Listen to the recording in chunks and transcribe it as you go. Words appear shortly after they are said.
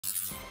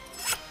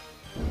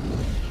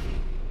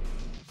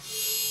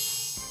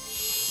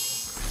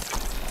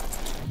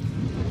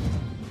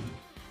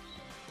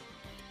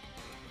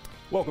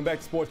Welcome back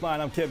to Sportsline.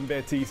 I'm Kevin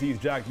Baptiste. He's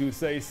Jock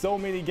Ducey. So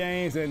many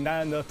games and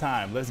not enough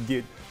time. Let's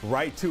get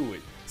right to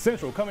it.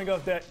 Central coming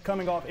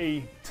off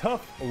a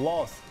tough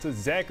loss to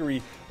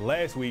Zachary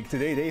last week.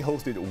 Today they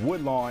hosted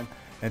Woodlawn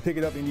and pick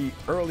it up in the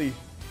early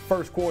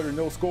first quarter,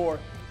 no score.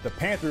 The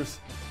Panthers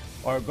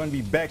are going to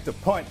be back to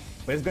punt,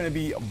 but it's going to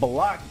be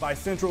blocked by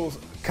Central's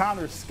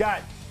Connor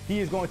Scott.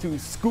 He is going to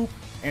scoop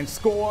and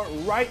score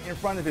right in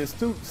front of his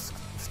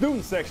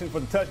student section for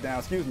the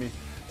touchdown,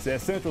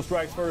 Says Central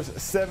strikes first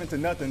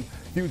 7-0.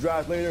 Few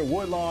drives later,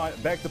 Woodlawn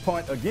back to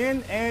punt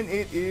again, and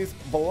it is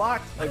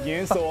blocked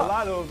again. So a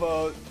lot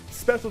of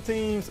special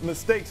teams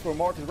mistakes for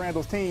Marcus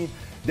Randall's team.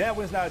 That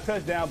one's not a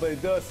touchdown, but it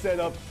does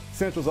set up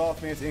Central's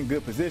offense in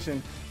good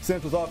position.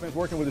 Central's offense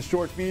working with a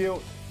short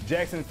field.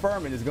 Jackson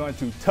Furman is going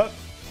to tuck,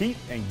 keep,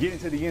 and get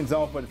into the end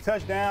zone for the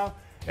touchdown.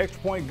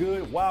 Extra point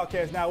good.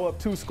 Wildcats now up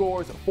 2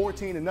 scores,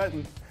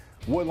 14-0.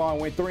 Woodlawn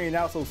went 3 and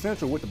out, so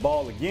Central with the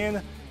ball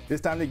again. This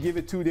time they give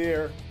it to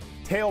their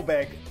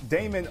tailback,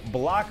 Damon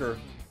Blocker,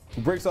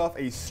 who breaks off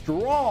a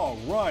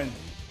strong run.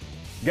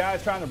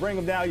 Guys trying to bring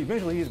him down.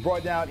 Eventually, he's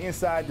brought down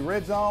inside the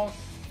red zone.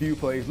 A few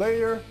plays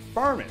later,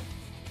 Furman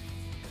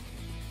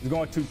is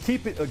going to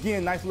keep it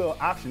again. Nice little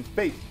option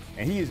fake.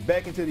 And he is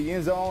back into the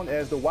end zone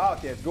as the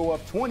Wildcats go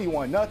up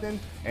 21-0,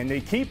 and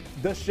they keep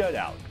the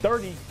shutout.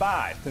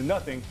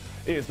 35-0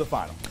 is the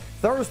final.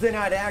 Thursday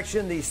night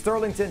action, the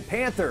Sterlington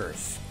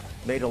Panthers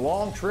made a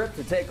long trip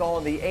to take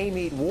on the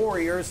Amite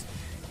Warriors.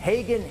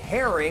 Hagen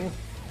Herring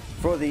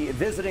for the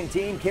visiting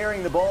team,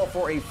 carrying the ball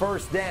for a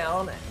first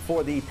down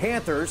for the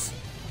Panthers,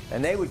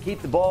 and they would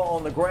keep the ball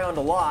on the ground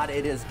a lot.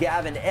 It is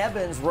Gavin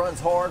Evans runs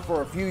hard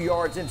for a few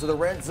yards into the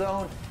red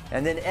zone,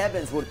 and then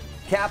Evans would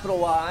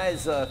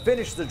capitalize,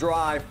 finish the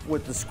drive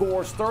with the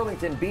score.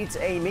 Sterlington beats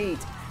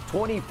Amite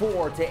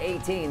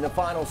 24-18, the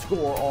final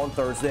score on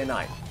Thursday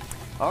night.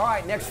 All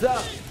right, next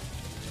up,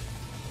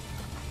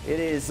 it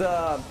is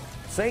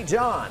St.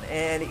 John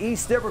and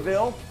East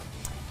Iberville.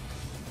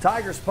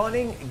 Tigers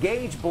punting.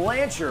 Gage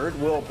Blanchard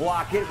will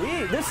block it.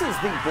 This is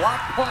the block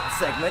punt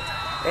segment.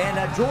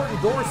 And Jordan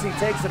Dorsey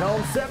takes it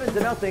home,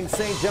 7-0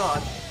 St.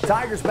 John.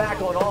 Tigers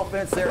back on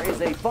offense. There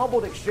is a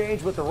fumbled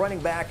exchange with the running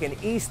back, and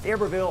East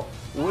Iberville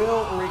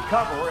will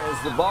recover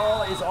as the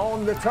ball is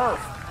on the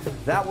turf.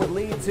 That would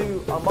lead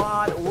to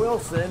Ahmad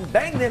Wilson.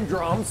 Bang them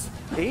drums.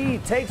 He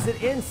takes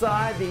it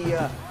inside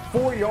the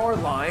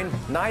 4-yard line.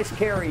 Nice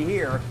carry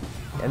here.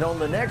 And on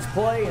the next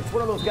play, it's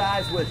one of those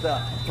guys with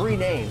 3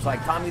 names,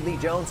 like Tommy Lee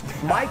Jones.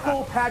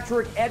 Michael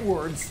Patrick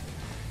Edwards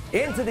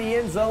into the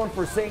end zone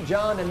for St.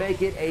 John to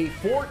make it a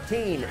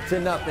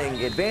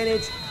 14-0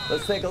 advantage.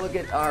 Let's take a look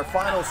at our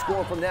final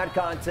score from that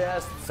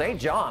contest. St.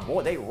 John,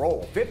 boy, they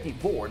roll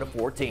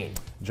 54-14.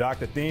 Jock,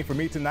 the theme for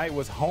me tonight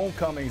was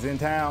homecomings in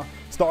town.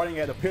 Starting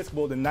at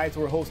Episcopal, the Knights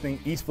were hosting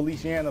East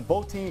Feliciana.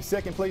 Both teams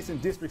second place in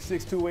District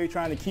 6-2A,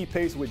 trying to keep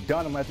pace with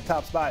Dunham at the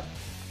top spot.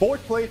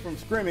 Fourth play from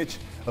scrimmage,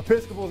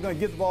 Episcopal is going to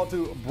get the ball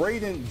to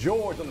Braden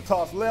George on the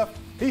toss left.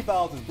 He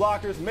fouls his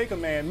blockers, make a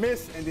man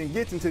miss, and then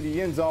gets into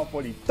the end zone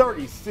for the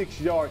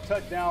 36-yard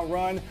touchdown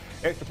run.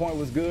 Extra point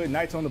was good.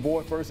 Knights on the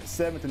board first,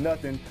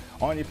 7-0.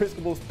 On the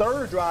Episcopal's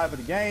third drive of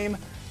the game,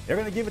 they're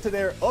going to give it to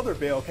their other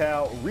bell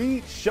cow,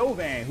 Reed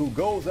Chauvin, who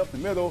goes up the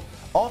middle,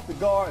 off the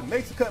guard,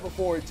 makes a cut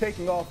before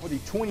taking off for the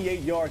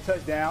 28-yard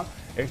touchdown.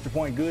 Extra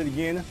point good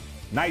again.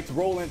 Knights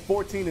rolling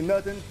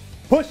 14-0.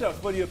 Push-ups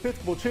for the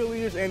Episcopal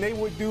cheerleaders, and they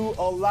would do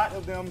a lot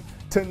of them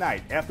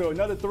tonight. After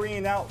another 3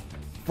 and out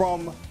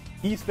from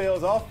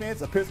Eastfield's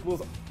offense,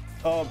 Episcopal's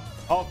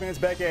offense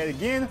back at it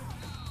again.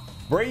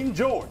 Braden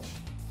George,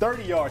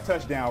 30-yard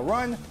touchdown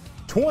run,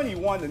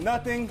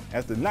 21-0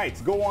 as the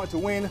Knights go on to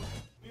win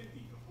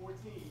 50-14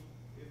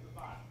 is the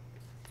final.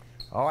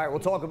 All right, we'll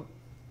talk.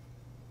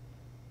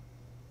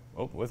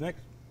 Oh, what's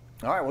next?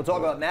 All right, we'll talk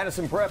about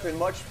Madison Prep and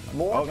much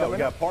more. Oh, no, we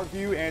got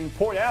Parkview and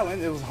Port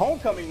Allen. It was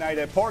homecoming night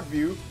at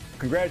Parkview.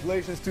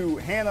 Congratulations to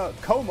Hannah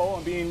Como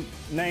on being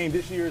named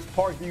this year's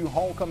Parkview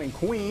Homecoming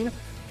Queen.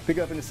 Pick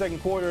up in the second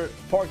quarter,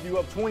 Parkview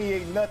up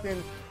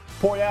 28-0.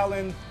 Port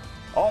Allen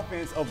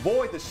offense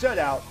avoid the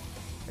shutout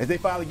as they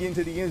finally get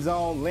into the end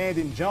zone.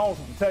 Landon Jones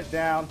with the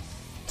touchdown.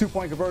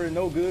 2-point converter,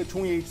 no good,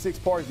 28-6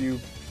 Parkview.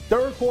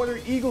 Third quarter,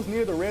 Eagles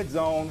near the red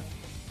zone.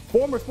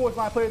 Former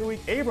Sportsline Player of the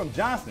Week, Abram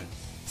Johnson,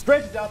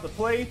 stretches out the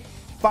play,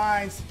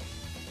 finds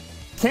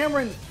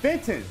Cameron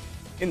Fenton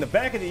in the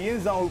back of the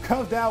end zone, who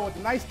comes down with a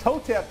nice toe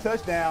tap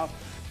touchdown.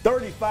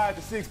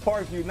 35-6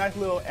 Parkview. Nice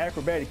little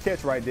acrobatic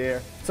catch right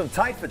there. Some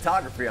tight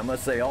photography, I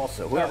must say,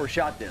 also. Whoever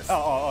shot this.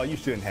 Oh, you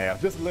shouldn't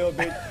have. Just a little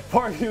bit.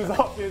 Parkview's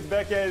offense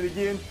back at it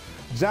again.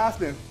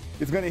 Johnston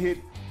is going to hit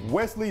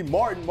Wesley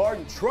Martin.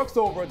 Martin trucks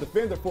over a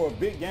defender for a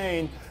big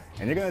gain,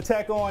 and they're going to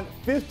tack on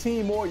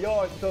 15 more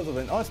yards because of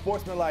an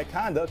unsportsmanlike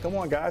conduct. Come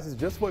on, guys. It's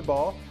just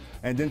football.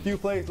 And then a few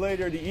plays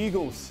later, the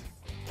Eagles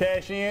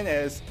cash in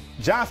as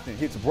Johnston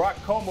hits Brock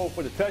Como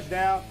for the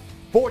touchdown.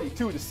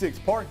 42-6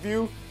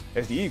 Parkview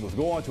as the Eagles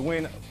go on to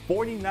win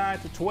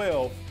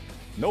 49-12.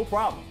 No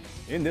problem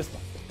in this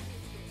one.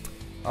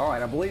 All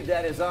right, I believe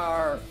that is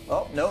our,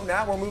 oh, no,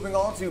 now we're moving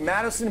on to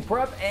Madison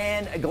Prep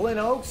and Glen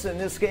Oaks, and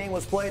this game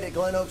was played at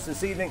Glen Oaks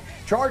this evening.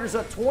 Chargers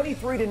up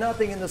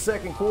 23-0 in the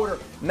second quarter.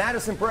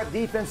 Madison Prep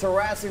defense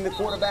harassing the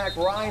quarterback,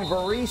 Ryan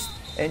Verreest,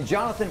 and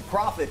Jonathan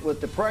Profit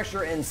with the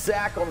pressure and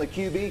sack on the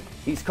QB.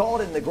 He's called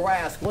in the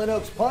grass. Glen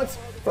Oaks punts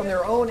from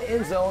their own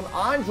end zone.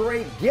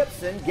 Andre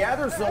Gibson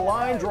gathers the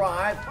line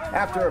drive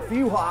after a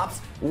few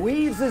hops,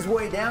 weaves his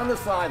way down the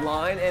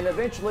sideline, and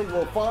eventually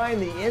will find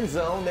the end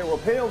zone. There were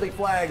penalty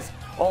flags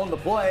on the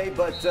play,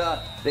 but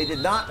they did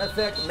not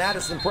affect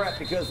Madison Prep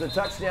because the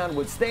touchdown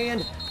would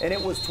stand, and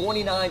it was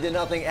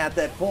 29-0 at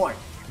that point.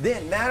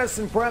 Then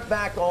Madison Prep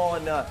back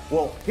on,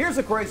 well, here's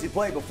a crazy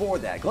play before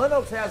that. Glen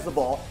Oaks has the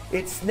ball.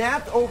 It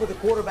snapped over the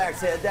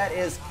quarterback's head. That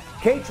is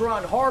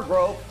Katron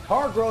Hargrove.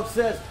 Hargrove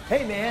says,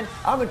 hey, man,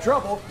 I'm in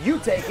trouble. You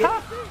take it.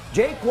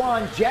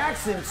 Jaquan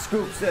Jackson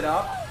scoops it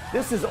up.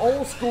 This is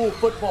old school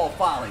football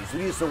follies.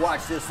 We used to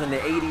watch this in the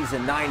 80s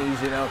and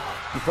 90s, you know.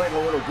 You played a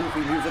little goofy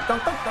music, dun,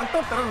 dun, dun,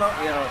 dun, dun,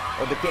 dun, you know,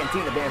 or the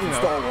Cantina band from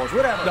Star Wars,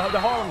 whatever. The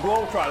Harlem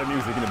Globetrotter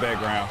music in the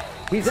background.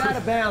 He's out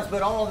of bounds,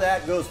 but all of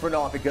that goes for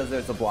naught because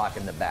there's a block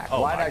in the back.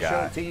 Oh, why did I show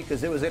it to you?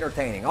 Because it was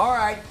entertaining. All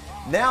right,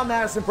 now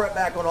Madison Prep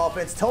back on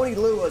offense. Tony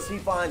Lewis, he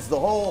finds the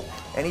hole,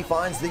 and he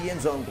finds the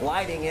end zone,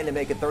 gliding in to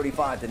make it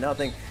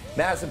 35-0.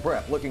 Madison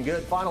Prep looking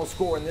good. Final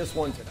score in this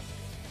one tonight.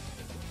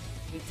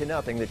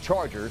 8-0, the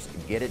Chargers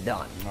get it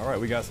done. All right,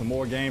 we got some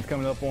more games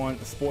coming up on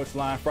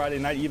Sportsline Friday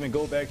night. Even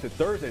go back to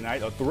Thursday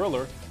night, a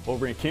thriller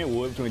over in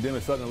Kentwood between them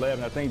and Southern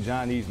 11. I think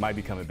John East might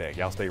be coming back.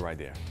 Y'all stay right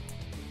there.